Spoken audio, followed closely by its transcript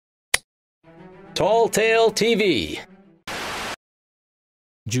Tall Tale TV.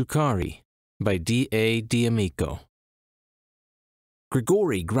 Jucarii by D.A. D'Amico.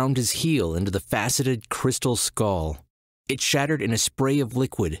 Grigori ground his heel into the faceted crystal skull. It shattered in a spray of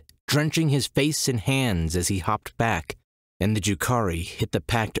liquid, drenching his face and hands as he hopped back, and the Jucarii hit the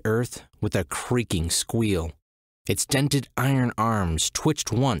packed earth with a creaking squeal. Its dented iron arms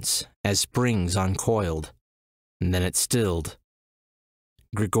twitched once as springs uncoiled, and then it stilled.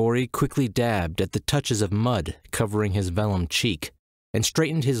 Grigori quickly dabbed at the touches of mud covering his vellum cheek and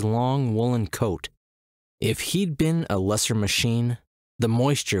straightened his long woolen coat. If he'd been a lesser machine, the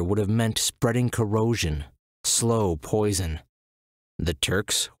moisture would have meant spreading corrosion, slow poison. The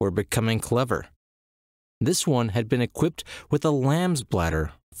Turks were becoming clever. This one had been equipped with a lamb's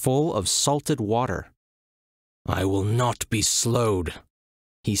bladder full of salted water. "I will not be slowed,"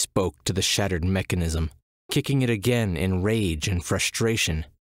 he spoke to the shattered mechanism, kicking it again in rage and frustration.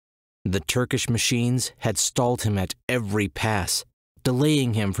 The Turkish machines had stalled him at every pass,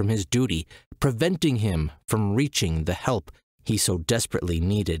 delaying him from his duty, preventing him from reaching the help he so desperately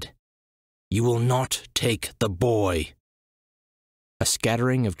needed. "You will not take the boy." A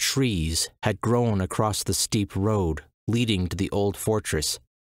scattering of trees had grown across the steep road leading to the old fortress.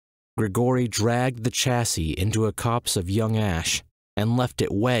 Grigori dragged the chassis into a copse of young ash and left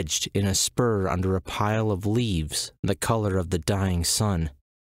it wedged in a spur under a pile of leaves the color of the dying sun.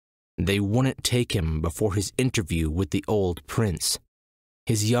 They wouldn't take him before his interview with the old prince.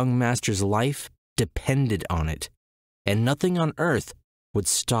 His young master's life depended on it, and nothing on earth would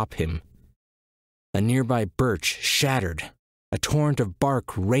stop him. A nearby birch shattered. A torrent of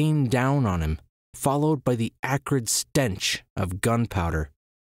bark rained down on him, followed by the acrid stench of gunpowder.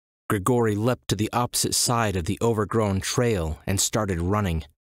 Grigori leapt to the opposite side of the overgrown trail and started running.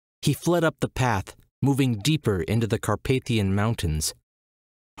 He fled up the path, moving deeper into the Carpathian Mountains.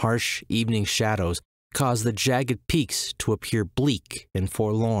 Harsh evening shadows caused the jagged peaks to appear bleak and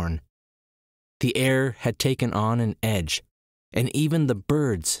forlorn. The air had taken on an edge, and even the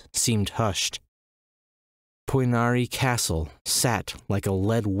birds seemed hushed. Poinari Castle sat like a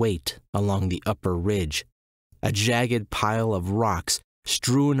lead weight along the upper ridge, a jagged pile of rocks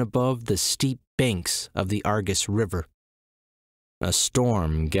strewn above the steep banks of the Argus River. A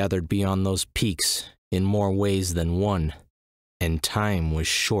storm gathered beyond those peaks in more ways than one, and time was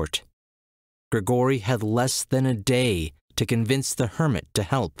short. Grigori had less than a day to convince the hermit to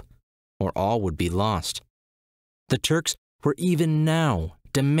help, or all would be lost. The Turks were even now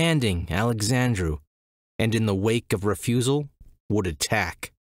demanding Alexandru, and in the wake of refusal would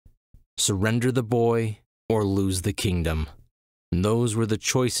attack. Surrender the boy or lose the kingdom. Those were the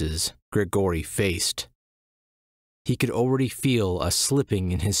choices Grigori faced. He could already feel a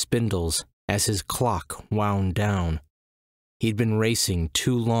slipping in his spindles as his clock wound down. He'd been racing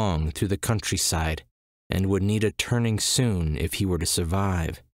too long through the countryside and would need a turning soon if he were to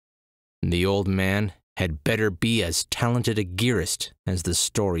survive. The old man had better be as talented a gearist as the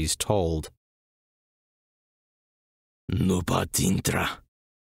stories told. "Nupatintra."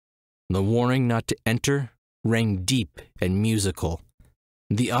 The warning not to enter rang deep and musical.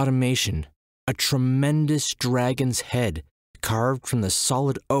 The automation, a tremendous dragon's head carved from the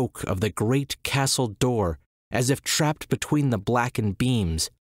solid oak of the great castle door as if trapped between the blackened beams,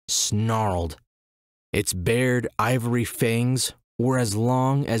 snarled. Its bared ivory fangs were as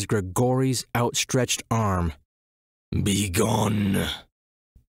long as Grigori's outstretched arm. "Begone!"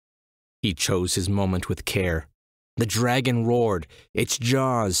 He chose his moment with care. The dragon roared, its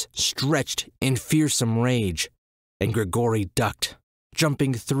jaws stretched in fearsome rage, and Grigori ducked,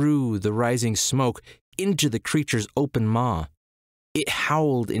 jumping through the rising smoke into the creature's open maw. It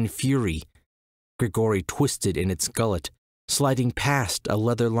howled in fury. Grigori twisted in its gullet, sliding past a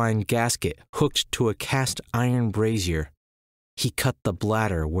leather-lined gasket hooked to a cast-iron brazier. He cut the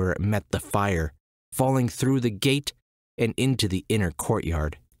bladder where it met the fire, falling through the gate and into the inner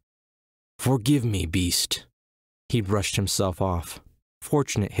courtyard. "Forgive me, beast." He brushed himself off,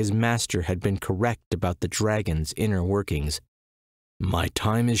 fortunate his master had been correct about the dragon's inner workings. "My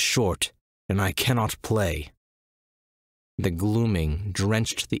time is short, and I cannot play." The gloaming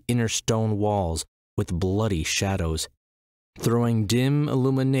drenched the inner stone walls with bloody shadows, throwing dim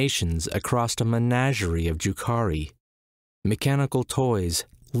illuminations across a menagerie of Jucarii. Mechanical toys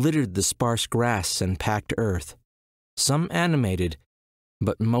littered the sparse grass and packed earth, some animated,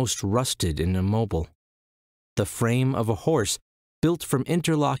 but most rusted and immobile. The frame of a horse, built from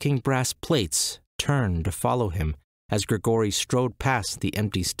interlocking brass plates, turned to follow him as Grigori strode past the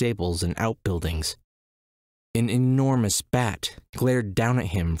empty stables and outbuildings. An enormous bat glared down at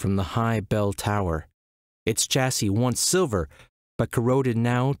him from the high bell tower. Its chassis, once silver, but corroded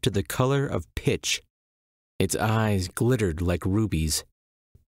now to the color of pitch. Its eyes glittered like rubies.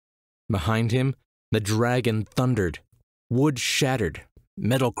 Behind him, the dragon thundered. Wood shattered,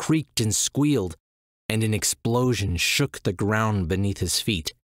 metal creaked and squealed, and an explosion shook the ground beneath his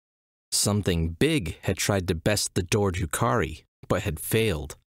feet. Something big had tried to best the door Jucarii, but had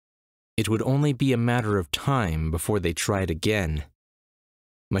failed. It would only be a matter of time before they tried again.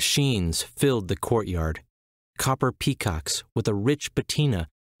 Machines filled the courtyard. Copper peacocks with a rich patina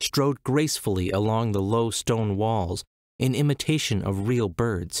strode gracefully along the low stone walls in imitation of real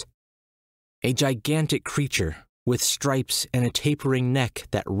birds. A gigantic creature with stripes and a tapering neck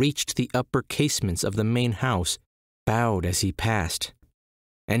that reached the upper casements of the main house bowed as he passed,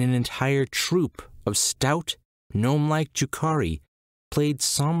 and an entire troop of stout, gnome-like Jucarii played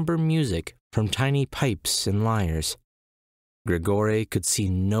somber music from tiny pipes and lyres. Grigore could see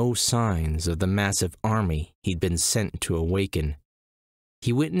no signs of the massive army he'd been sent to awaken.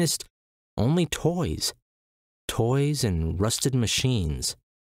 He witnessed only toys and rusted machines.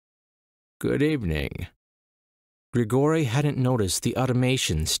 Good evening. Grigore hadn't noticed the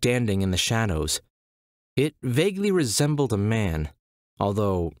automation standing in the shadows. It vaguely resembled a man,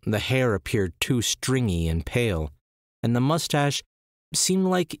 although the hair appeared too stringy and pale, and the mustache seemed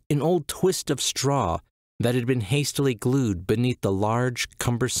like an old twist of straw that had been hastily glued beneath the large,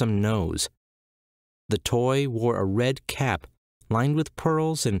 cumbersome nose. The toy wore a red cap lined with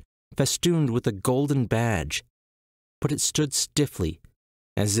pearls and festooned with a golden badge, but it stood stiffly,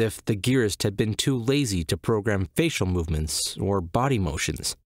 as if the gearist had been too lazy to program facial movements or body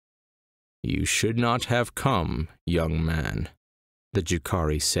motions. You should not have come, young man, the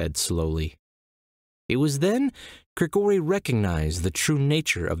Jucarii said slowly. It was then Grigore recognized the true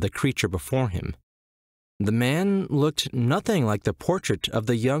nature of the creature before him. The man looked nothing like the portrait of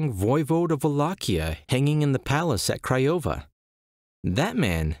the young voivode of Wallachia hanging in the palace at Craiova. That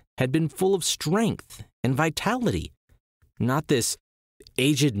man had been full of strength and vitality, not this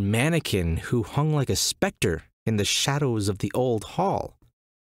aged mannequin who hung like a specter in the shadows of the old hall.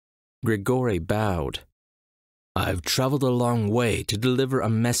 Grigore bowed. I've traveled a long way to deliver a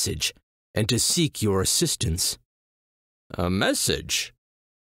message and to seek your assistance. A message?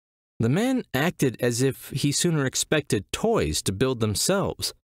 The man acted as if he sooner expected toys to build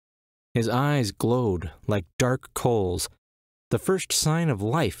themselves. His eyes glowed like dark coals, the first sign of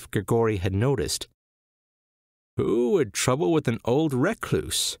life Grigore had noticed. Who would trouble with an old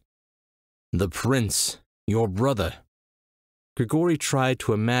recluse? The prince, your brother. Grigore tried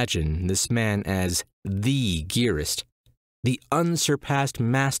to imagine this man as the gearist, the unsurpassed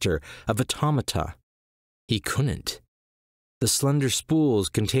master of automata. He couldn't. The slender spools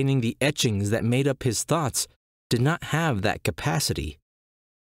containing the etchings that made up his thoughts did not have that capacity.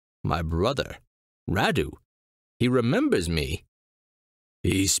 My brother, Radu, he remembers me.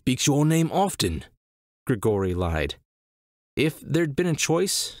 He speaks your name often, Grigore lied. If there'd been a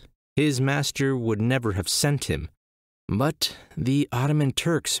choice, his master would never have sent him. But the Ottoman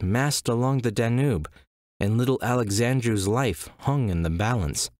Turks massed along the Danube, and little Alexandru's life hung in the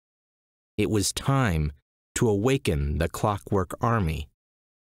balance. It was time to awaken the Clockwork Army.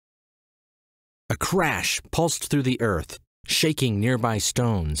 A crash pulsed through the earth, shaking nearby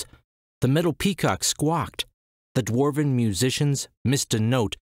stones. The metal peacock squawked. The dwarven musicians missed a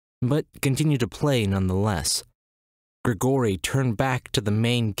note, but continued to play nonetheless. Grigore turned back to the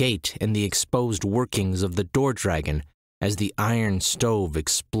main gate and the exposed workings of the door dragon as the iron stove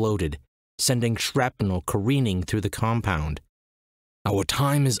exploded, sending shrapnel careening through the compound. Our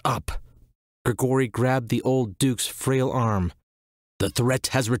time is up. Grigore grabbed the old duke's frail arm. The threat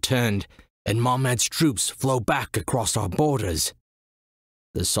has returned, and Mahmud's troops flow back across our borders.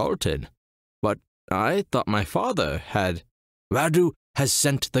 The Sultan? But I thought my father had... Radu has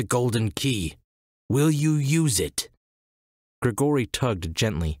sent the golden key. Will you use it? Grigore tugged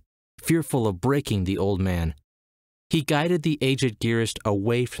gently, fearful of breaking the old man. He guided the aged gearist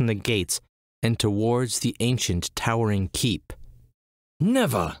away from the gates and towards the ancient towering keep.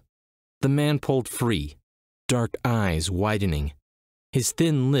 Never! The man pulled free, dark eyes widening, his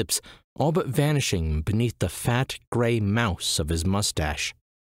thin lips all but vanishing beneath the fat gray mouse of his mustache.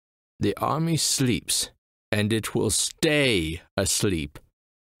 The army sleeps, and it will stay asleep.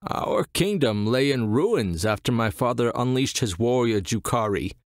 Our kingdom lay in ruins after my father unleashed his warrior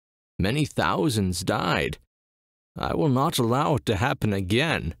Jucarii. Many thousands died. I will not allow it to happen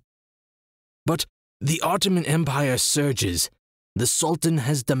again. But the Ottoman Empire surges. The Sultan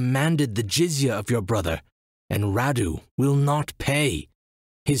has demanded the jizya of your brother, and Radu will not pay.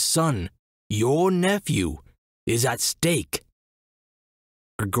 His son, your nephew, is at stake.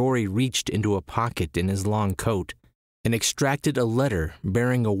 Grigore reached into a pocket in his long coat. and extracted a letter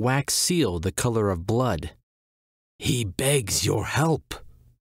bearing a wax seal the color of blood. "He begs your help."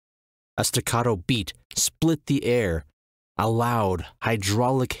 A staccato beat split the air, a loud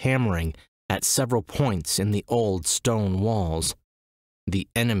hydraulic hammering at several points in the old stone walls. The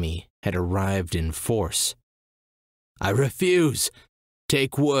enemy had arrived in force. "I refuse.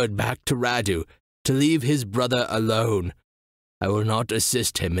 Take word back to Radu to leave his brother alone. I will not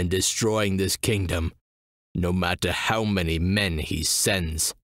assist him in destroying this kingdom, no matter how many men he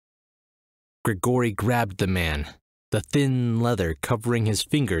sends." Grigori grabbed the man, the thin leather covering his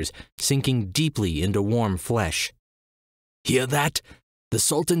fingers sinking deeply into warm flesh. "Hear that? The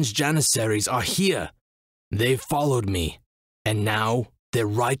Sultan's Janissaries are here. They've followed me, and now they're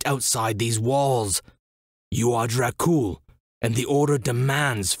right outside these walls. You are Dracul, and the Order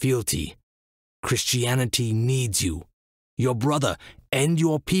demands fealty. Christianity needs you. Your brother and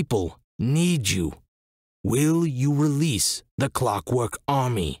your people need you. Will you release the Clockwork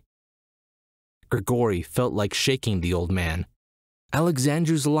Army?" Grigori felt like shaking the old man.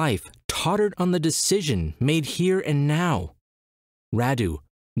 Alexandru's life tottered on the decision made here and now. Radu,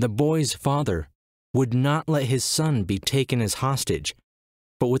 the boy's father, would not let his son be taken as hostage,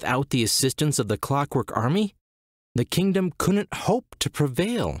 but without the assistance of the Clockwork Army, the kingdom couldn't hope to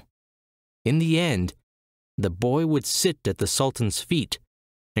prevail. In the end, the boy would sit at the Sultan's feet,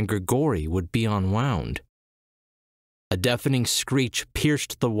 and Grigori would be unwound. A deafening screech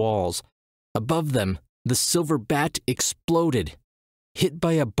pierced the walls. Above them, the silver bat exploded, hit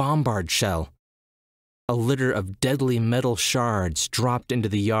by a bombard shell. A litter of deadly metal shards dropped into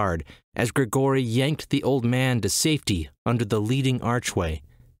the yard as Grigori yanked the old man to safety under the leading archway.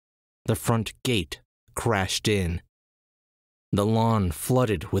 The front gate crashed in. The lawn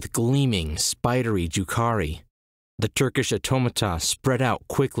flooded with gleaming, spidery Jucarii. The Turkish automata spread out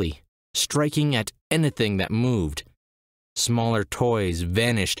quickly, striking at anything that moved. Smaller toys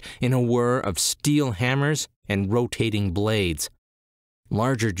vanished in a whir of steel hammers and rotating blades.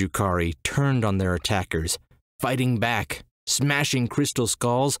 Larger Jucarii turned on their attackers, fighting back, smashing crystal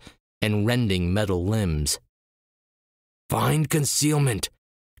skulls, and rending metal limbs. "Find concealment!"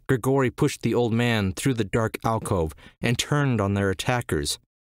 Grigori pushed the old man through the dark alcove and turned on their attackers.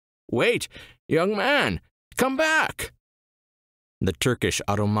 "Wait, young man! Come back!" The Turkish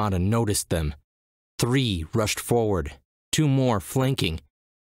automata noticed them. 3 rushed forward, 2 more flanking.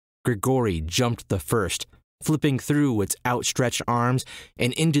 Grigori jumped the first, flipping through its outstretched arms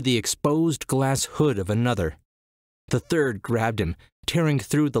and into the exposed glass hood of another. The third grabbed him, tearing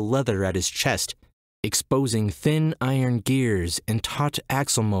through the leather at his chest, exposing thin iron gears and taut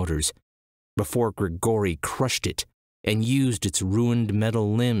axle motors, before Grigori crushed it and used its ruined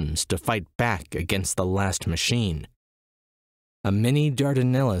metal limbs to fight back against the last machine. A mini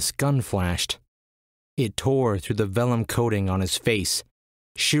Dardanellus gun flashed. It tore through the vellum coating on his face,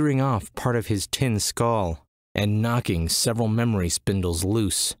 shearing off part of his tin skull and knocking several memory spindles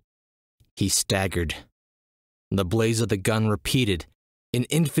loose. He staggered. The blaze of the gun repeated, an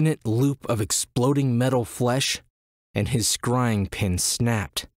infinite loop of exploding metal flesh, and his scrying pin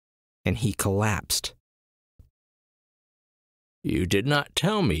snapped, and he collapsed. "You did not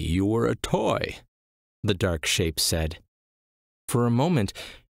tell me you were a toy," the dark shape said. For a moment,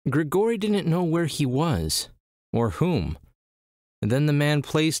 Grigori didn't know where he was, or whom. Then the man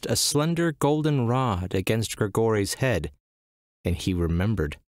placed a slender golden rod against Grigori's head, and he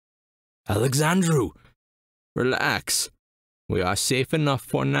remembered. "Alexandru!" "Relax. We are safe enough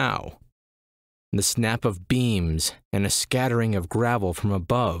for now." The snap of beams and a scattering of gravel from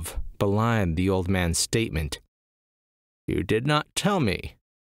above belied the old man's statement. "You did not tell me."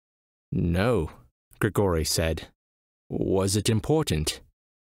 "No," Grigori said. "Was it important?"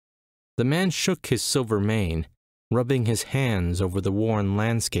 The man shook his silver mane, rubbing his hands over the worn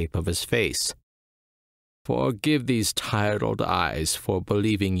landscape of his face. "Forgive these tired old eyes for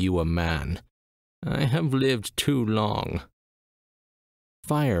believing you a man. I have lived too long."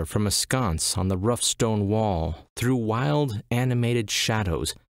 Fire from a sconce on the rough stone wall threw wild, animated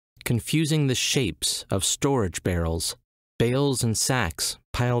shadows, confusing the shapes of storage barrels, bales and sacks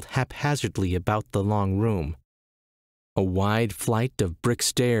piled haphazardly about the long room. A wide flight of brick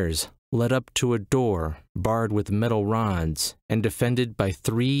stairs led up to a door barred with metal rods and defended by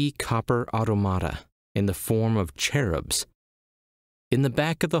 3 copper automata in the form of cherubs. In the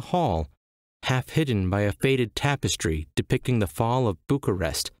back of the hall, half hidden by a faded tapestry depicting the fall of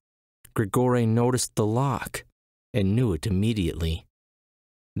Bucharest, Grigori noticed the lock and knew it immediately.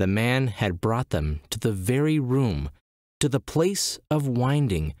 The man had brought them to the very room, to the place of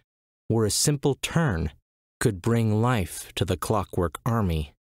winding, where a simple turn could bring life to the Clockwork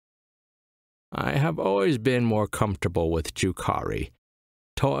Army. I have always been more comfortable with Jucarii.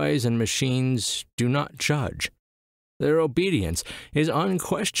 Toys and machines do not judge. Their obedience is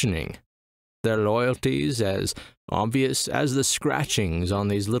unquestioning. Their loyalties as obvious as the scratchings on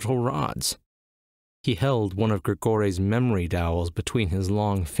these little rods. He held one of Grigori's memory dowels between his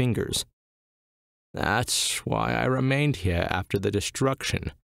long fingers. That's why I remained here after the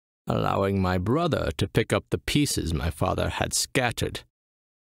destruction, allowing my brother to pick up the pieces my father had scattered.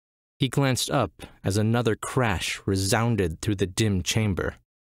 He glanced up as another crash resounded through the dim chamber.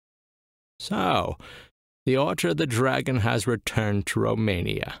 So, the Order of the Dragon has returned to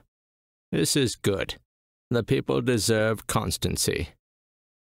Romania. This is good. The people deserve constancy.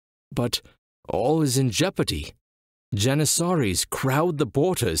 But all is in jeopardy. Janissaries crowd the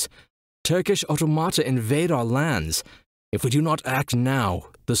borders. Turkish automata invade our lands. If we do not act now,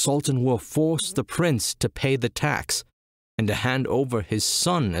 the Sultan will force the prince to pay the tax and to hand over his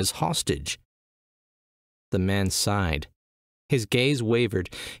son as hostage. The man sighed. His gaze wavered,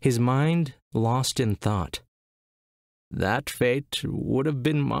 his mind lost in thought. That fate would have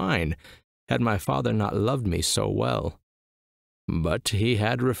been mine had my father not loved me so well. But he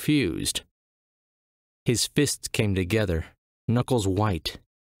had refused. His fists came together, knuckles white,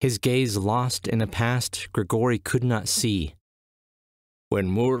 his gaze lost in a past Grigori could not see.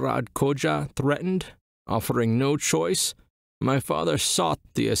 When Murad Koja threatened, offering no choice, my father sought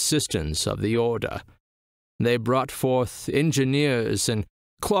the assistance of the Order. They brought forth engineers and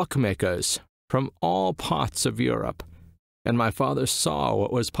clockmakers from all parts of Europe, and my father saw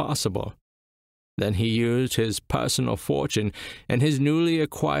what was possible. Then he used his personal fortune and his newly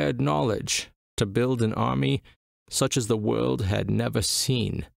acquired knowledge to build an army such as the world had never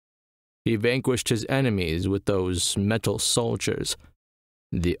seen. He vanquished his enemies with those metal soldiers.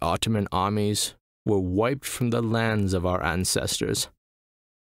 The Ottoman armies were wiped from the lands of our ancestors.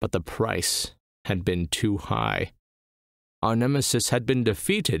 But the price had been too high. Our nemesis had been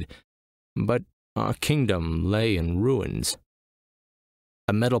defeated, but our kingdom lay in ruins.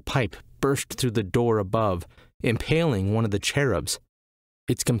 A metal pipe burst through the door above, impaling one of the cherubs.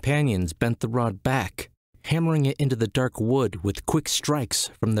 Its companions bent the rod back, hammering it into the dark wood with quick strikes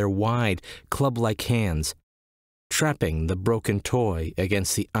from their wide, club-like hands, trapping the broken toy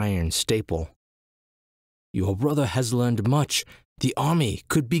against the iron staple. Your brother has learned much. The army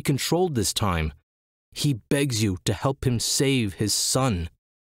could be controlled this time. He begs you to help him save his son.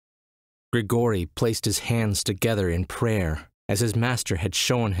 Grigori placed his hands together in prayer, as his master had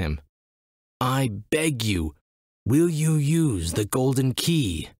shown him. I beg you, will you use the golden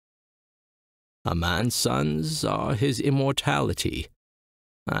key? A man's sons are his immortality.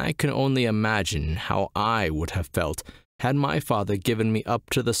 I can only imagine how I would have felt had my father given me up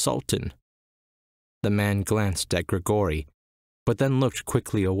to the Sultan. The man glanced at Grigori, but then looked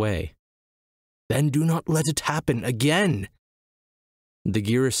quickly away. Then do not let it happen again. The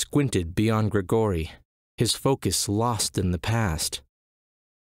Gira squinted beyond Grigori, his focus lost in the past.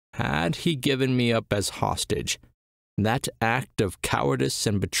 Had he given me up as hostage, that act of cowardice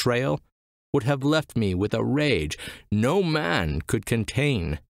and betrayal would have left me with a rage no man could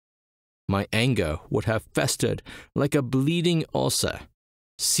contain. My anger would have festered like a bleeding ulcer,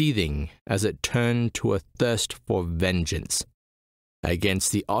 seething as it turned to a thirst for vengeance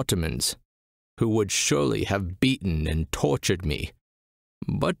against the Ottomans, who would surely have beaten and tortured me,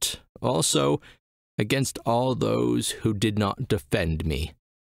 but also against all those who did not defend me.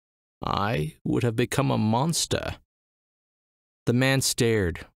 I would have become a monster. The man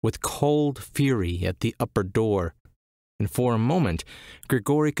stared with cold fury at the upper door, and for a moment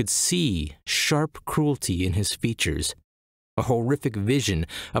Grigori could see sharp cruelty in his features, a horrific vision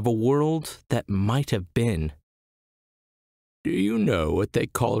of a world that might have been. Do you know what they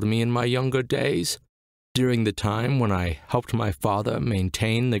called me in my younger days, during the time when I helped my father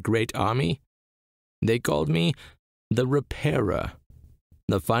maintain the great army? They called me the Repairer,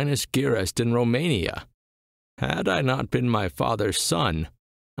 the finest Girist in Romania. Had I not been my father's son,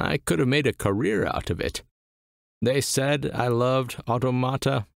 I could have made a career out of it. They said I loved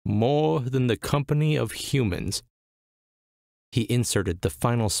automata more than the company of humans. He inserted the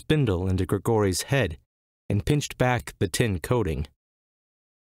final spindle into Grigori's head and pinched back the tin coating.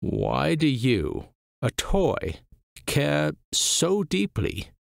 Why do you, a toy, care so deeply?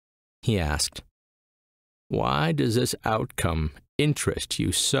 He asked. Why does this outcome interest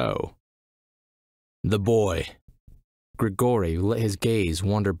you so? The boy. Grigori let his gaze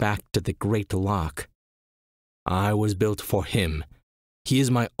wander back to the great lock. I was built for him. He is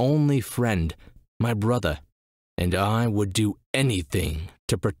my only friend, my brother, and I would do anything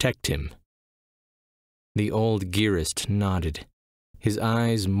to protect him. The old Girist nodded. his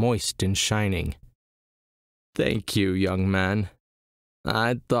eyes moist and shining. "Thank you, young man.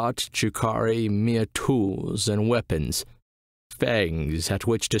 I thought Jucarii mere tools and weapons, fangs at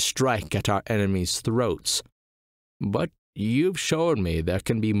which to strike at our enemies' throats. But you've shown me there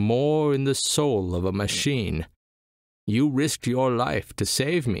can be more in the soul of a machine. You risked your life to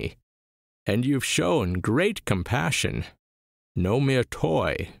save me, and you've shown great compassion. No mere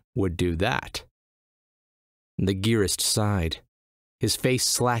toy would do that." The gearist sighed. His face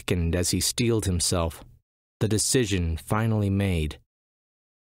slackened as he steeled himself, the decision finally made.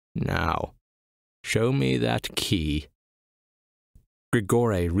 "Now, show me that key."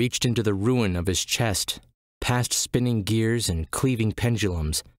 Grigore reached into the ruin of his chest, past spinning gears and cleaving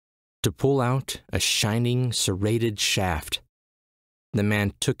pendulums, to pull out a shining, serrated shaft. The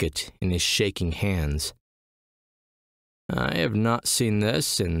man took it in his shaking hands. "I have not seen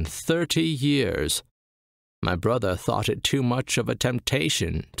this in 30 years. My brother thought it too much of a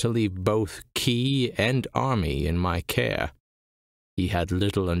temptation to leave both key and army in my care. He had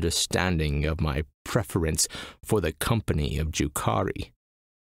little understanding of my preference for the company of Jucarii."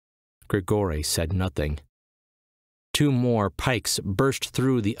 Grigore said nothing. 2 more pikes burst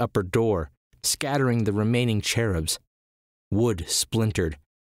through the upper door, scattering the remaining cherubs. Wood splintered.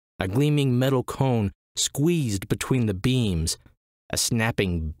 A gleaming metal cone squeezed between the beams, a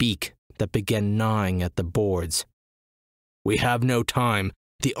snapping beak that began gnawing at the boards. "We have no time.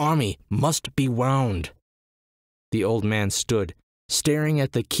 The army must be wound." The old man stood, staring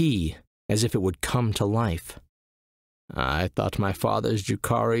at the key as if it would come to life. "I thought my father's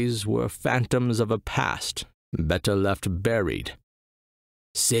Jucaries were phantoms of a past, better left buried."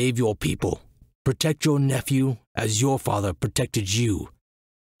 "Save your people. Protect your nephew as your father protected you.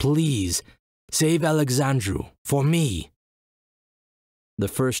 Please, save Alexandru for me." The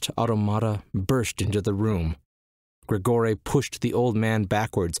first automata burst into the room. Grigore pushed the old man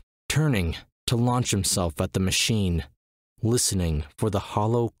backwards, turning to launch himself at the machine, listening for the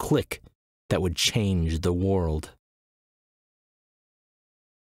hollow click that would change the world.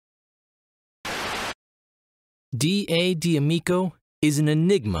 D.A. D'Amico is an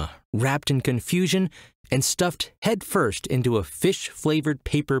enigma wrapped in confusion and stuffed headfirst into a fish-flavored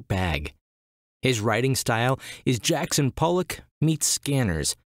paper bag. His writing style is Jackson Pollock meets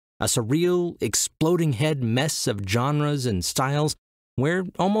Scanners, a surreal, exploding head mess of genres and styles where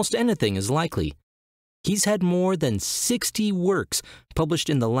almost anything is likely. He's had more than 60 works published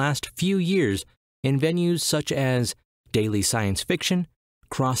in the last few years in venues such as Daily Science Fiction,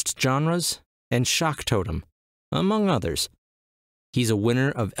 Crossed Genres, and Shock Totem, among others. He's a winner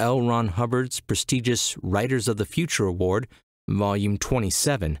of L. Ron Hubbard's prestigious Writers of the Future Award, Volume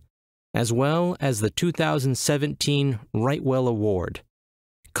 27, as well as the 2017 Write-Well Award.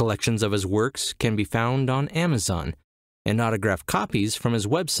 Collections of his works can be found on Amazon, and autographed copies from his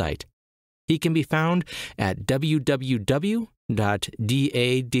website. He can be found at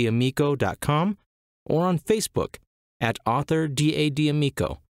www.dadamico.com or on Facebook at author D.A.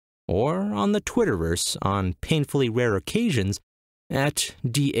 D'Amico, or on the Twitterverse on painfully rare occasions at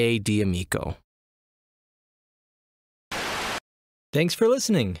D.A. D'Amico. Thanks for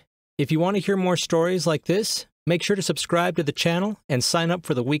listening. If you want to hear more stories like this, make sure to subscribe to the channel and sign up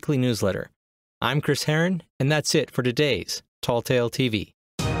for the weekly newsletter. I'm Chris Herron, and that's it for today's Tall Tale TV.